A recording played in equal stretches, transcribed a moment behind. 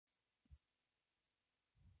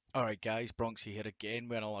Alright guys, Bronxy here again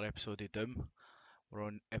with another episode of Doom. We're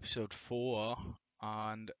on episode 4,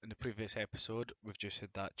 and in the previous episode we've just had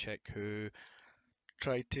that chick who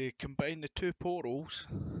tried to combine the two portals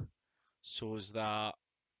so as that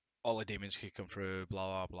all the demons could come through,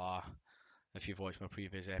 blah blah blah. If you've watched my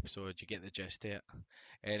previous episode, you get the gist of it.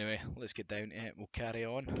 Anyway, let's get down to it, we'll carry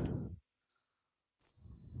on.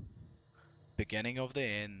 Beginning of the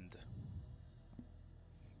end.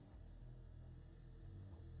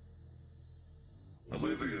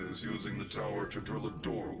 Olivia is using the tower to drill a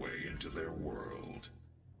doorway into their world.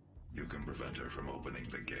 You can prevent her from opening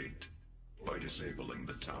the gate by disabling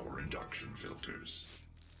the tower induction filters.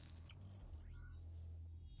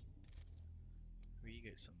 We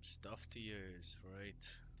get some stuff to use, right?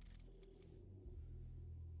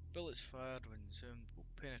 Bullets fired when zoomed will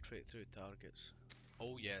penetrate through targets.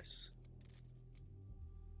 Oh yes.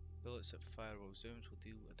 Bullets that fire while zoomed will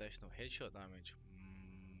deal additional headshot damage.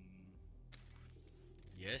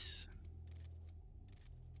 Yes.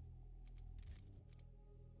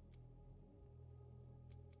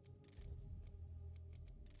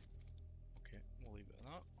 Okay, we'll leave it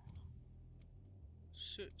at that.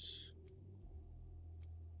 Suits.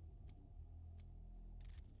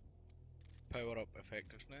 Power up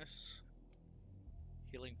effectiveness.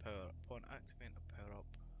 Healing power. Upon activating a power up.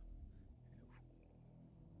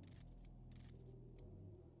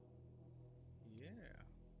 Yeah.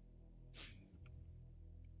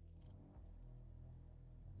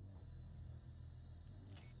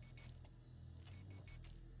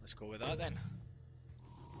 Let's go with that then.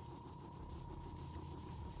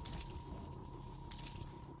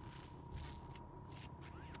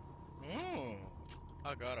 Oh,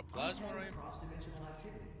 I got a plasma rifle. Cross-dimensional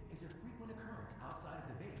activity is a frequent occurrence outside of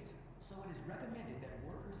the base, so it is recommended that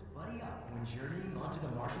workers buddy up when journeying onto the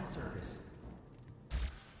Martian surface.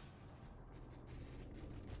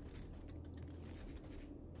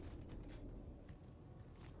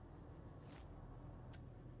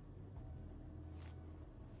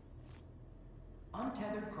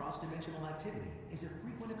 Untethered cross-dimensional activity is a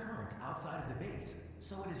frequent occurrence outside of the base,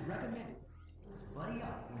 so it is recommended workers buddy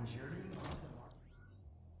up when journeying onto the Martian.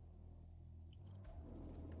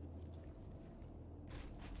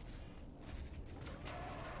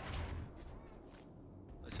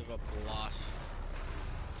 Let's have a blast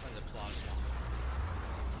at the plasma.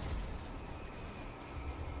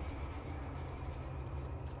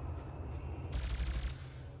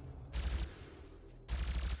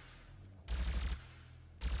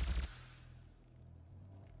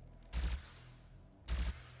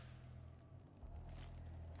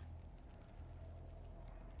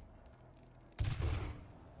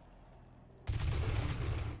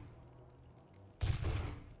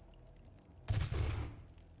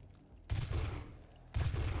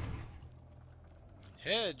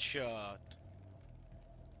 Headshot.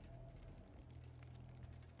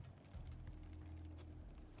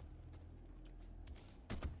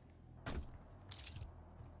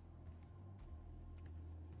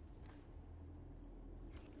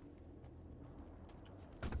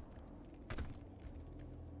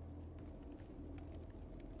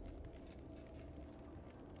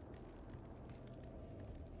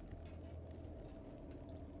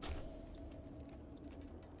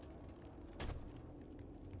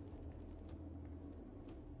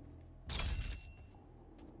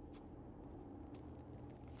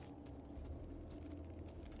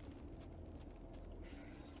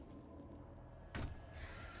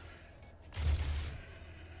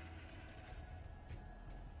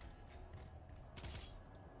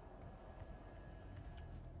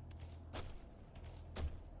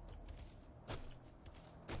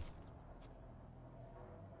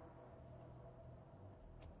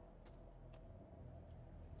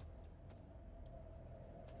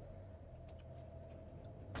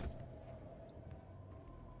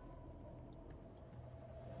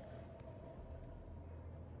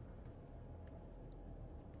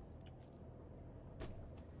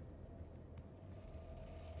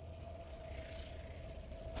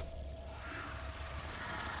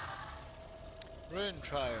 Rune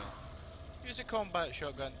trial. Use a combat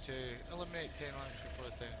shotgun to eliminate 10 rounds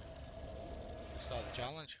before the start of the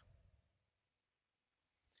challenge.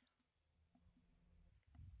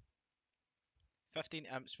 "15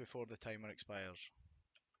 imps before the timer expires."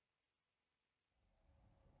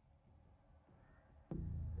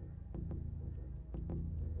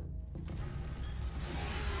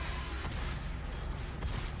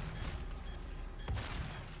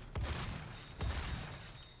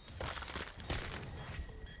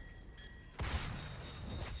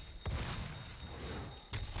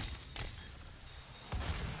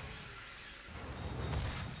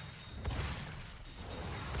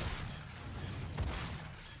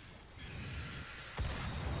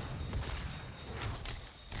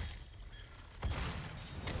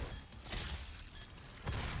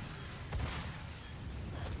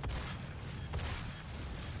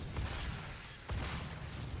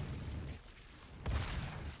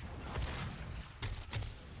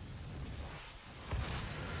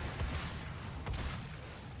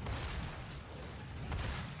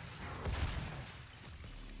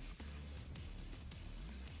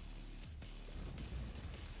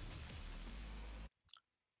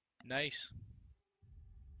 Nice.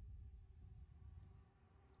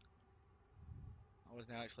 That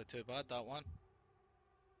wasn't actually too bad, that one.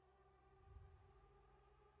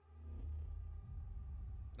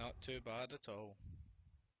 Not too bad at all.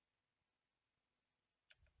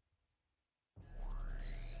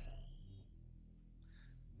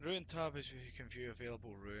 Rune tab is where you can view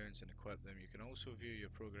available runes and equip them. You can also view your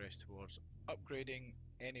progress towards upgrading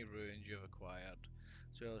any runes you've acquired,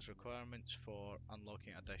 as well as requirements for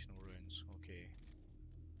unlocking additional runes. Okay.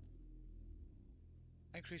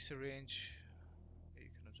 Increase the range you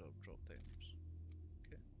can absorb drop items.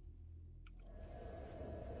 Okay.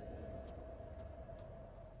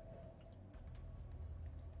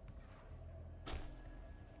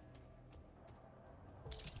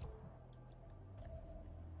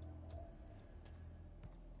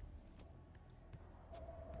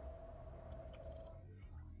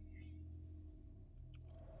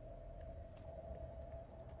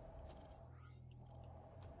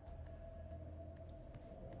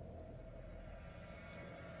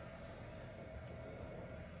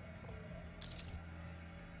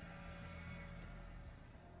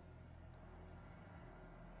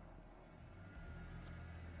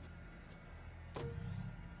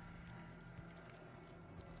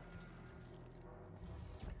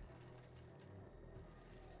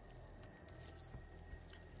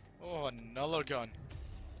 Oh, another gun.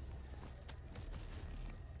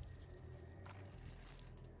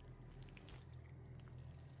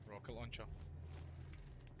 Rocket launcher.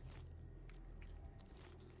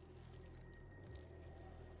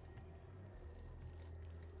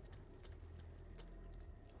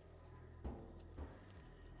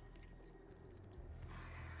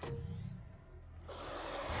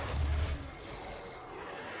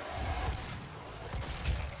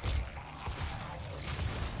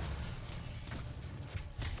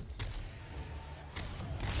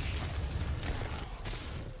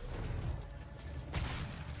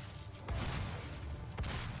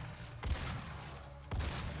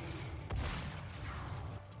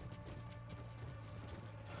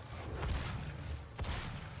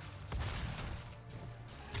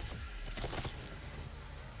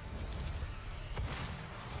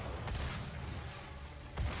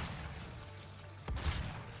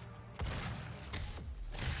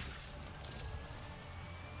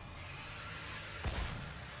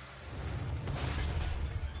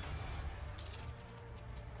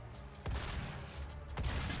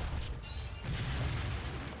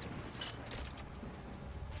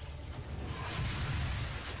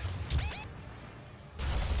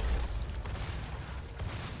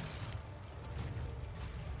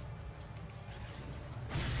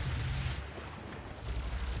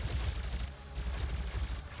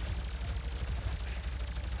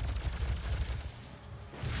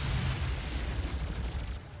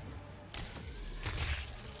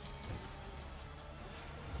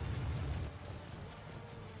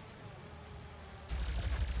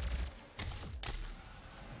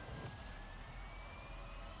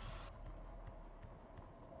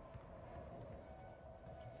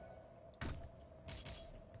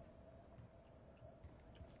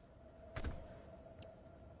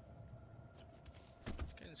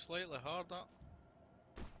 It's getting slightly harder.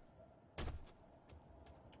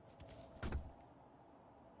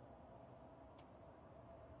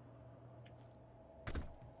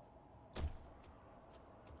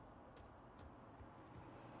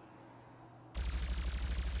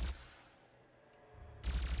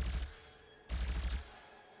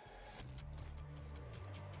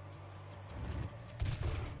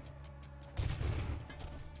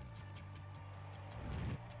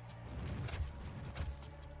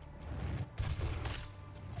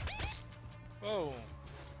 Whoa.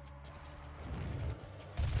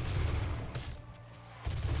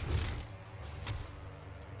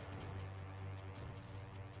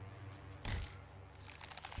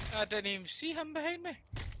 I didn't even see him behind me.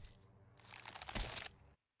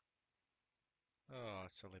 Oh,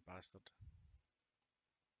 silly bastard.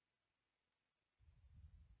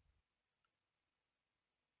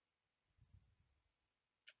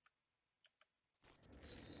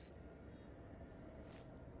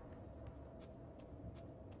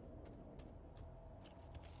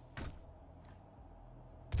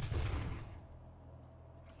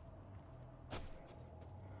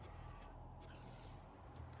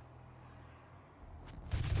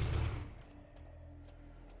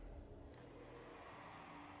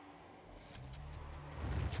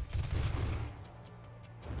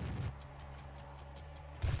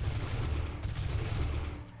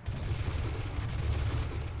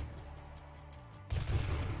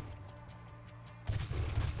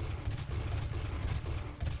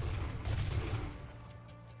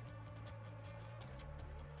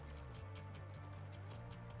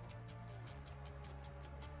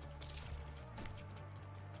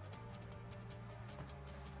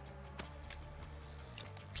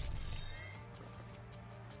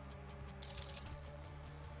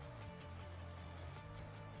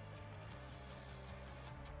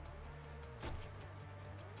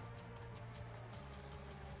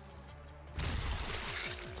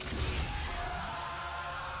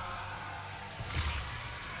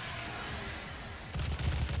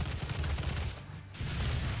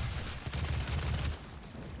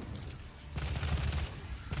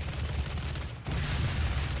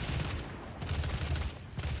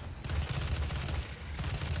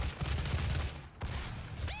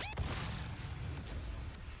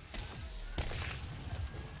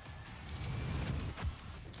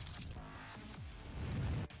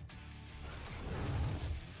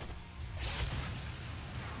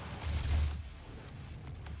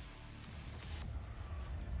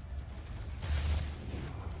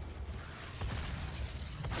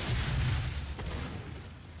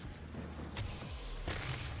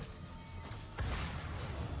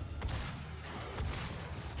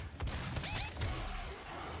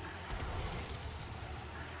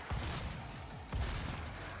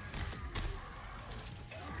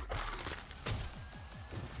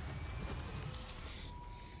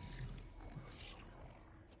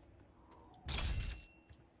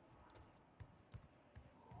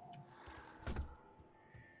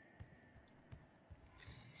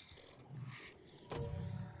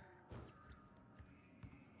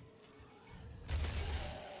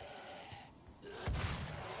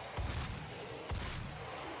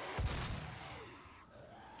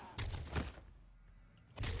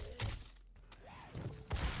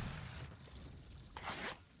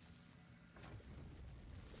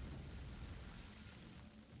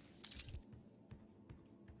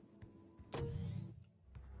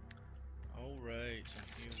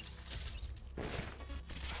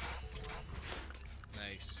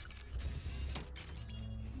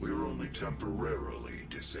 temporarily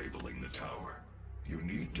disabling the tower. You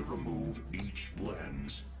need to remove each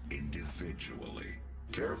lens individually.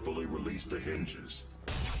 Carefully release the hinges.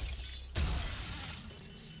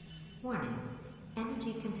 Warning.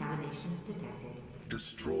 Energy contamination detected.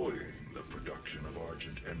 Destroying the production of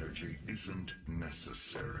Argent energy isn't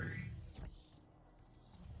necessary.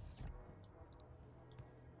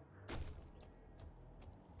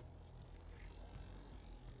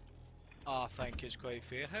 I think it's quite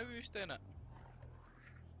fair how he's doing it.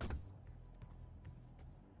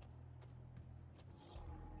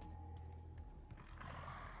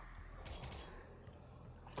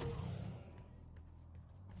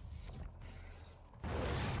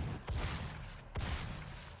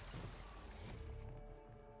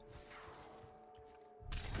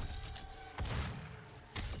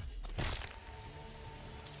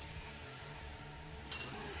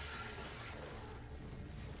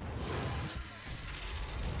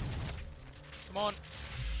 Come on.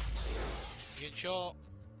 Getting shot.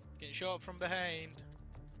 Getting shot from behind.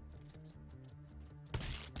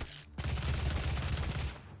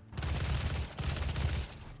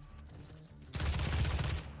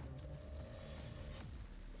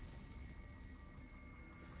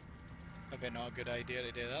 Maybe not a good idea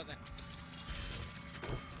to do that then.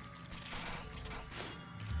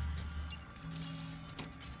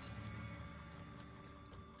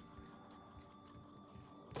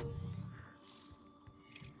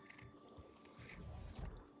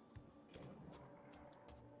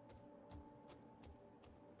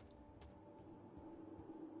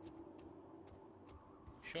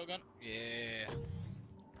 Shotgun? Yeah.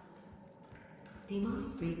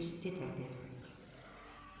 Demonic breach detected.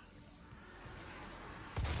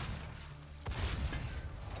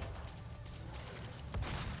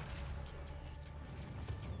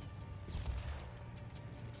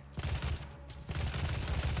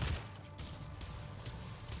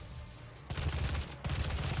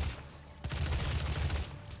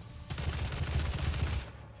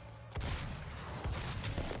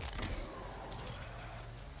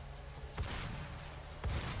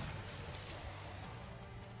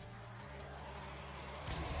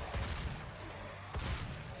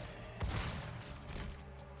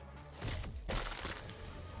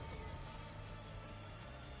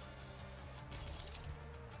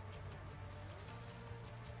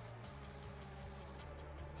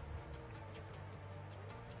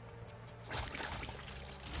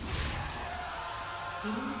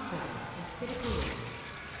 Demonic presence at critical range.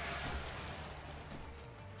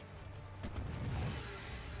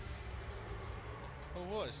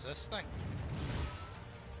 Oh, what is this thing?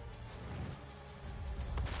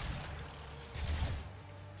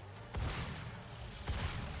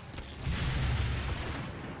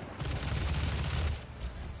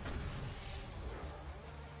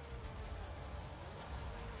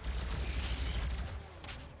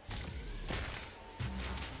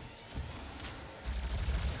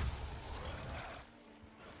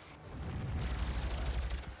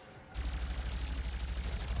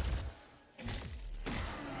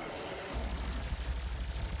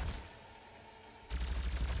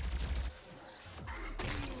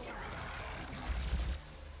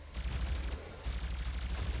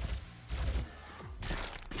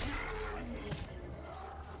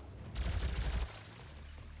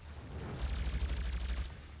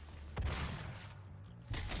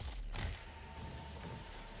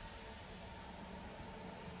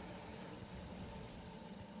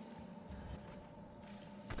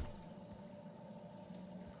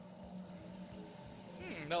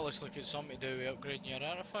 That looks like it's something to do with upgrading your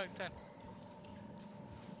artifact then.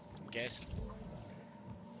 I'm guessing.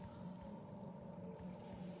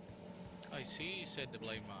 I see, said the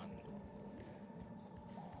blind man.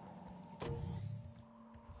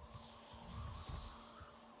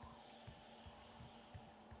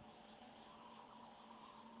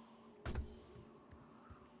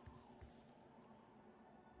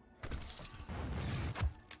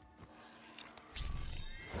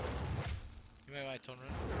 You may want to turn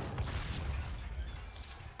around.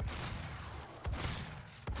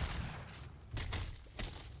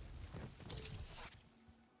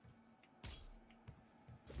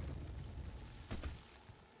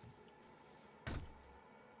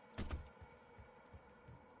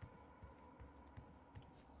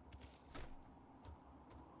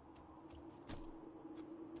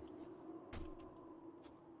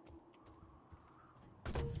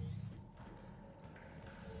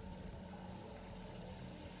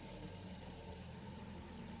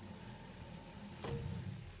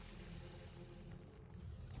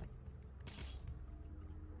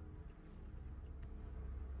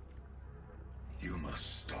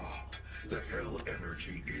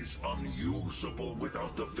 energy is unusable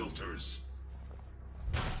without the filters.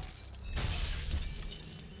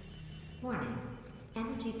 Warning.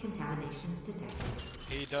 Energy contamination detected.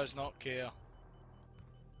 He does not care.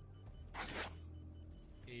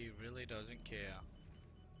 He really doesn't care.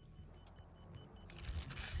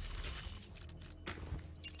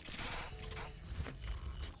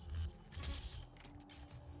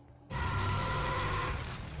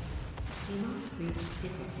 Demon breach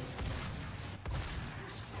detected.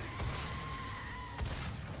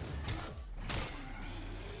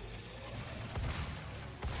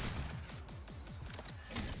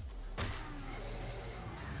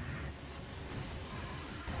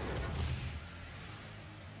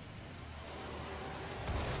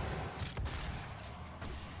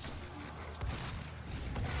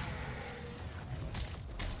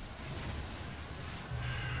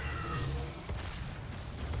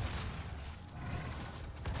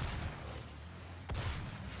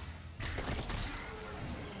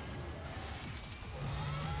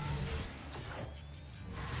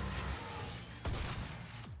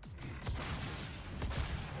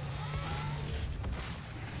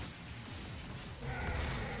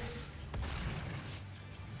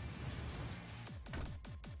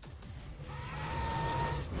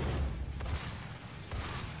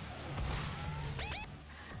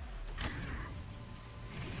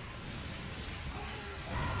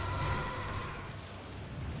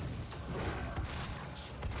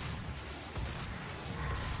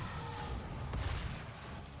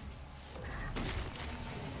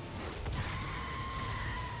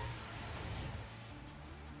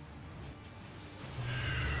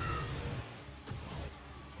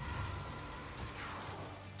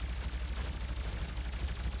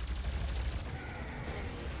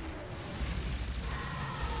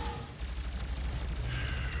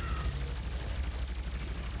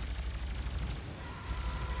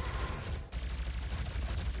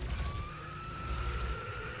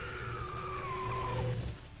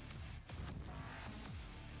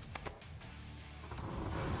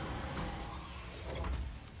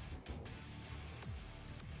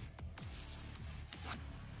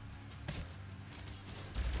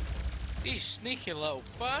 These sneaky little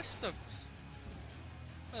bastards.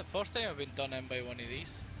 It's not the first time I've been done in by one of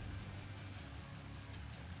these.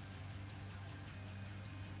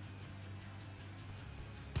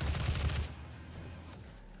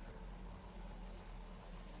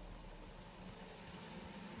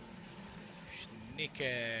 Sneaky.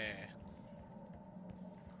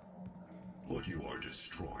 What you are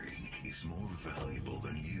destroying is more valuable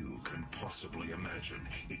than you can possibly imagine.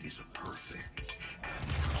 It is a perfect and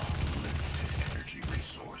unlimited energy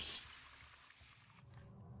resource.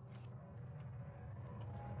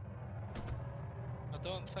 I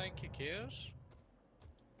don't think he cares.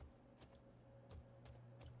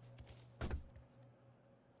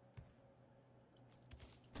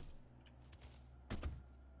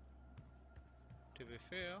 To be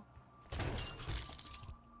fair.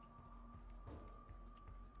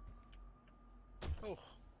 Oh,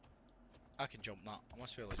 I can jump that. I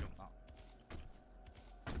must be able to jump that.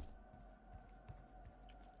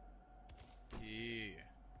 Yeah.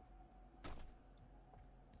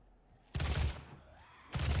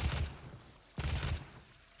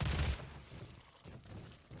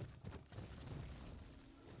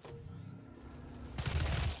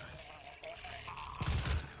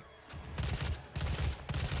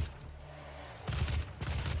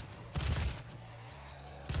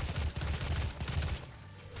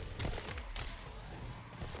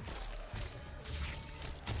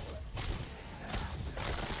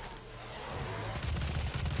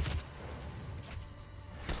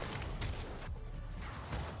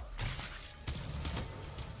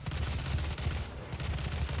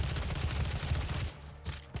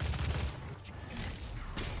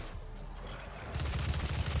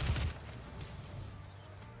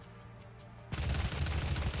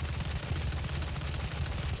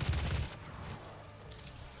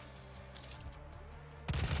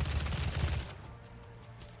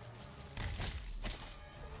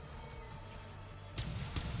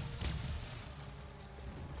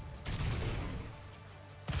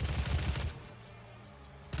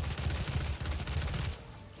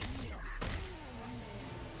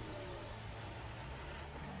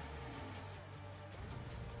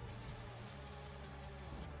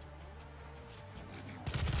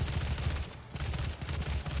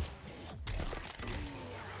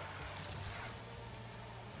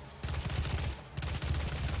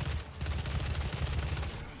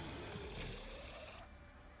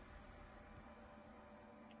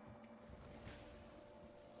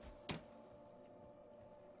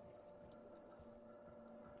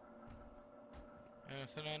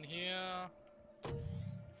 Anything in here?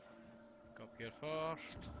 Go up here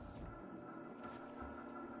first.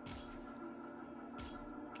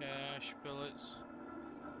 Cash, bullets.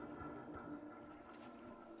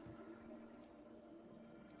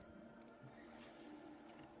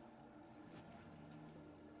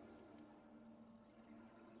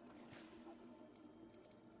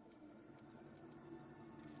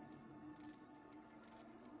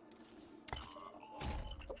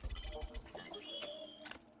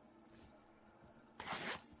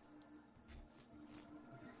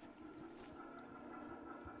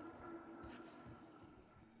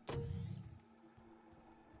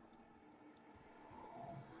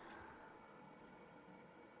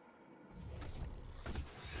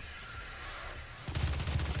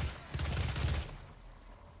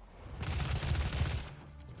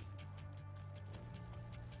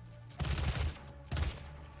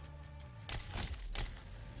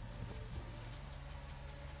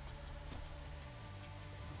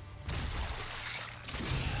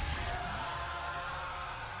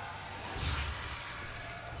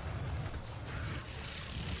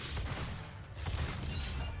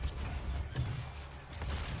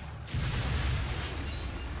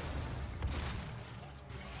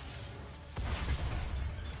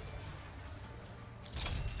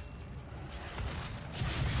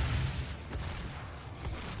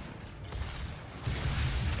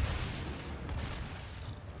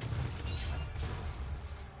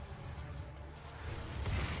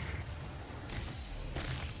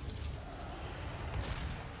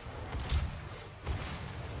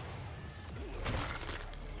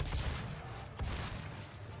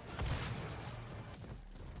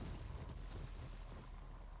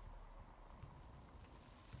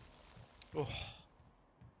 Oh.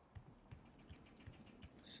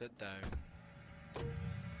 Sit down.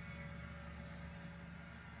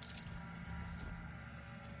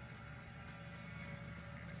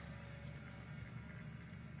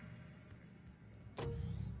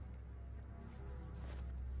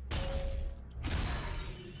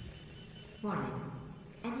 Warning.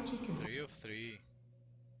 Energy contamination. 3 of 3.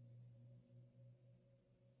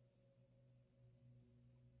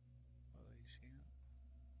 What are these here?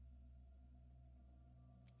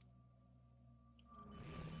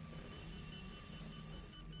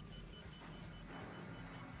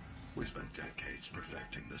 We spent decades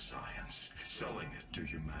perfecting the science, selling it to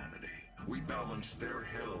humanity. We balanced their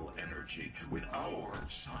hell energy with our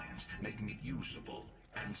science, making it usable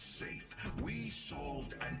and safe. We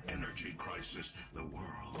solved an energy crisis the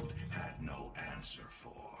world had no answer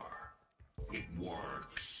for. It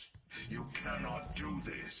works. You cannot do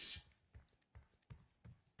this.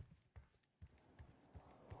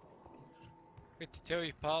 Good to tell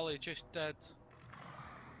you, pal, he just did.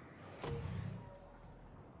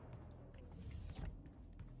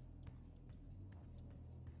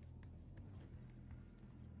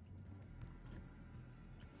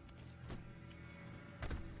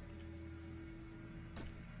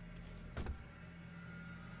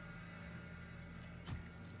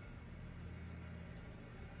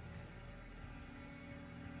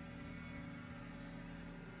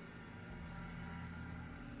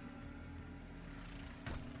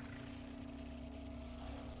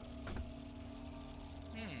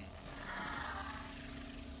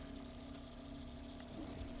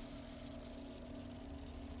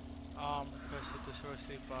 Requested to source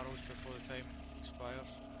the barrels before the time expires.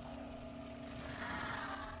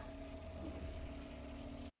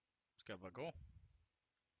 Let's give it a go.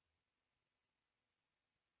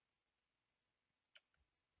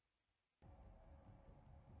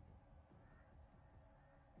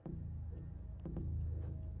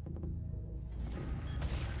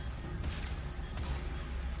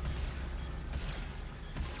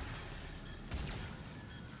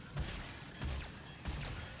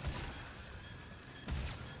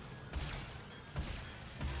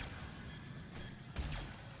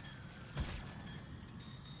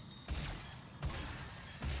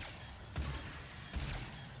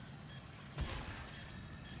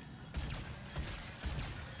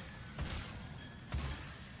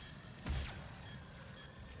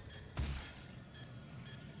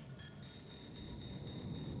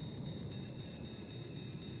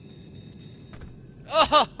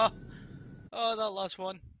 Oh! Oh, that last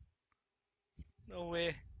one. No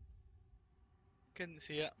way. Couldn't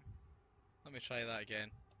see it. Let me try that again.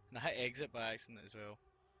 And I hit exit by accident as well.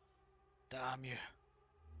 Damn you.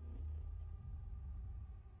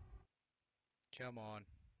 Come on.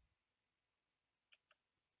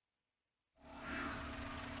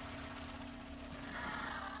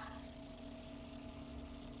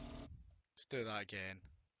 Let's do that again.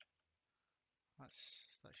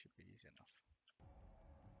 That should be easy enough.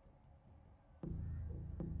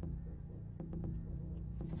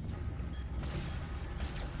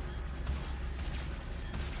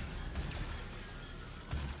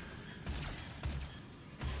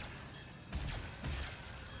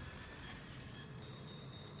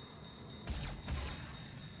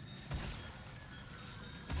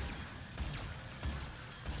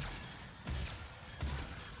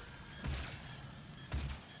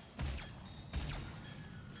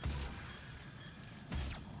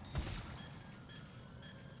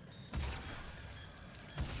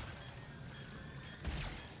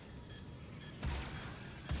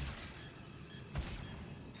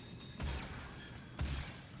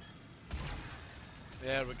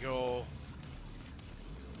 There we go.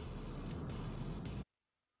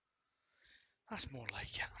 That's more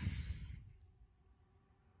like it.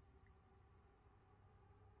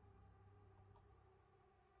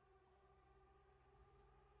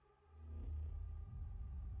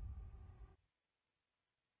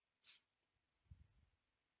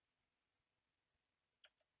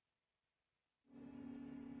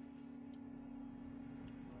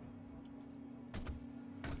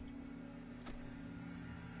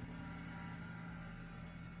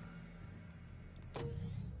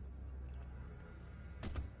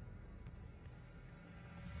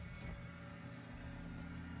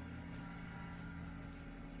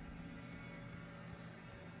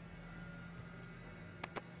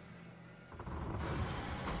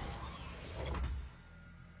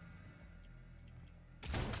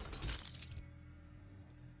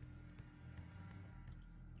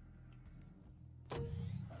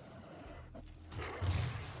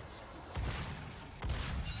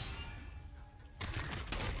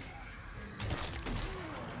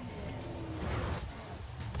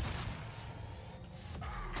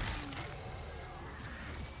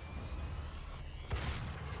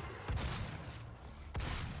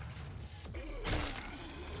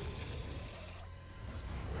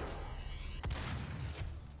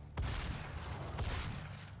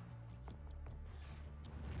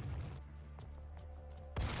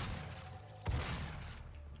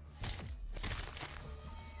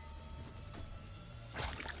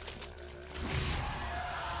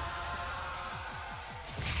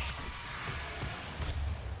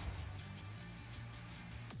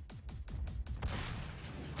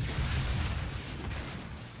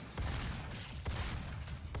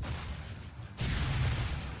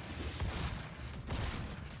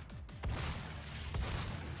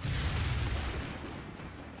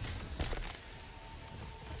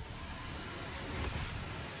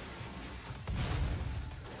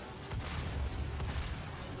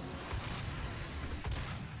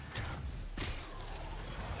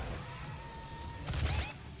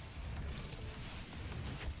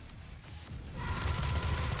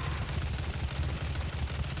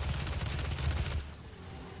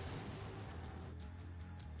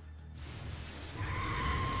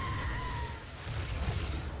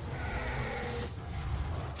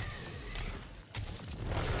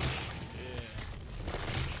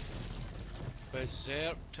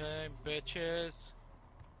 Berserk time, bitches.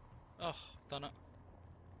 Oh, done it.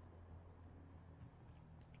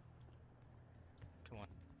 Come on.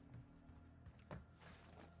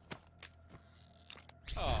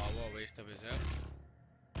 Oh, what a waste of berserk.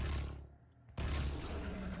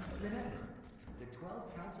 Remember, the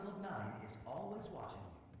 12th Council of Nine is always watching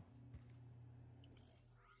you.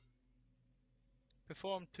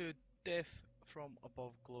 Perform to death from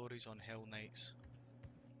above glories on Hell Knights.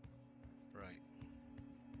 Right.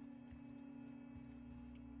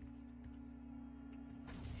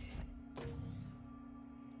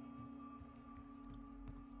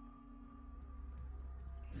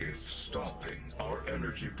 If stopping our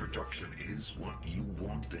energy production is what you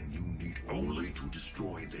want, then you need only to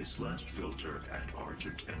destroy this last filter, and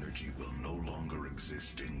Argent energy will no longer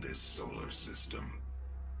exist in this solar system.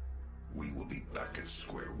 We will be back at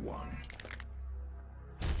square one.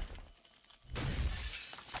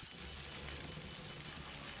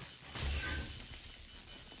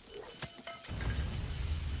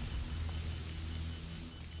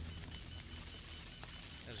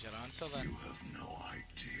 There's your answer then. You have no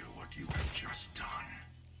idea what you have just done.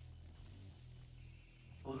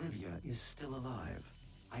 Olivia is still alive.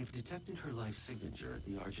 I've detected her life signature at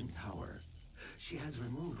the Argent Tower. She has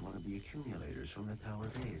removed one of the accumulators from the tower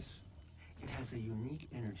base. It has a unique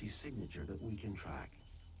energy signature that we can track.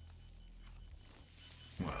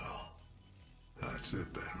 Well, that's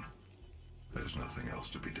it then. There's nothing else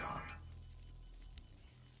to be done.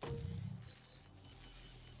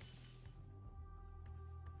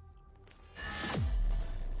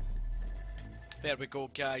 There we go,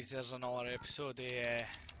 guys. There's another episode of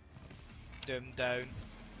Doom Down.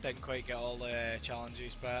 Didn't quite get all the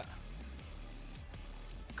challenges, but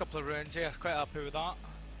a couple of rounds here. Quite happy with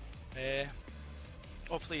that.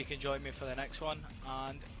 Hopefully you can join me for the next one.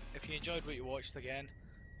 And if you enjoyed what you watched again,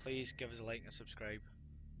 please give us a like and subscribe.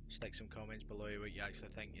 Stick some comments below what you actually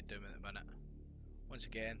think you're doing at the minute. Once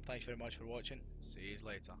again, thanks very much for watching. See you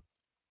later.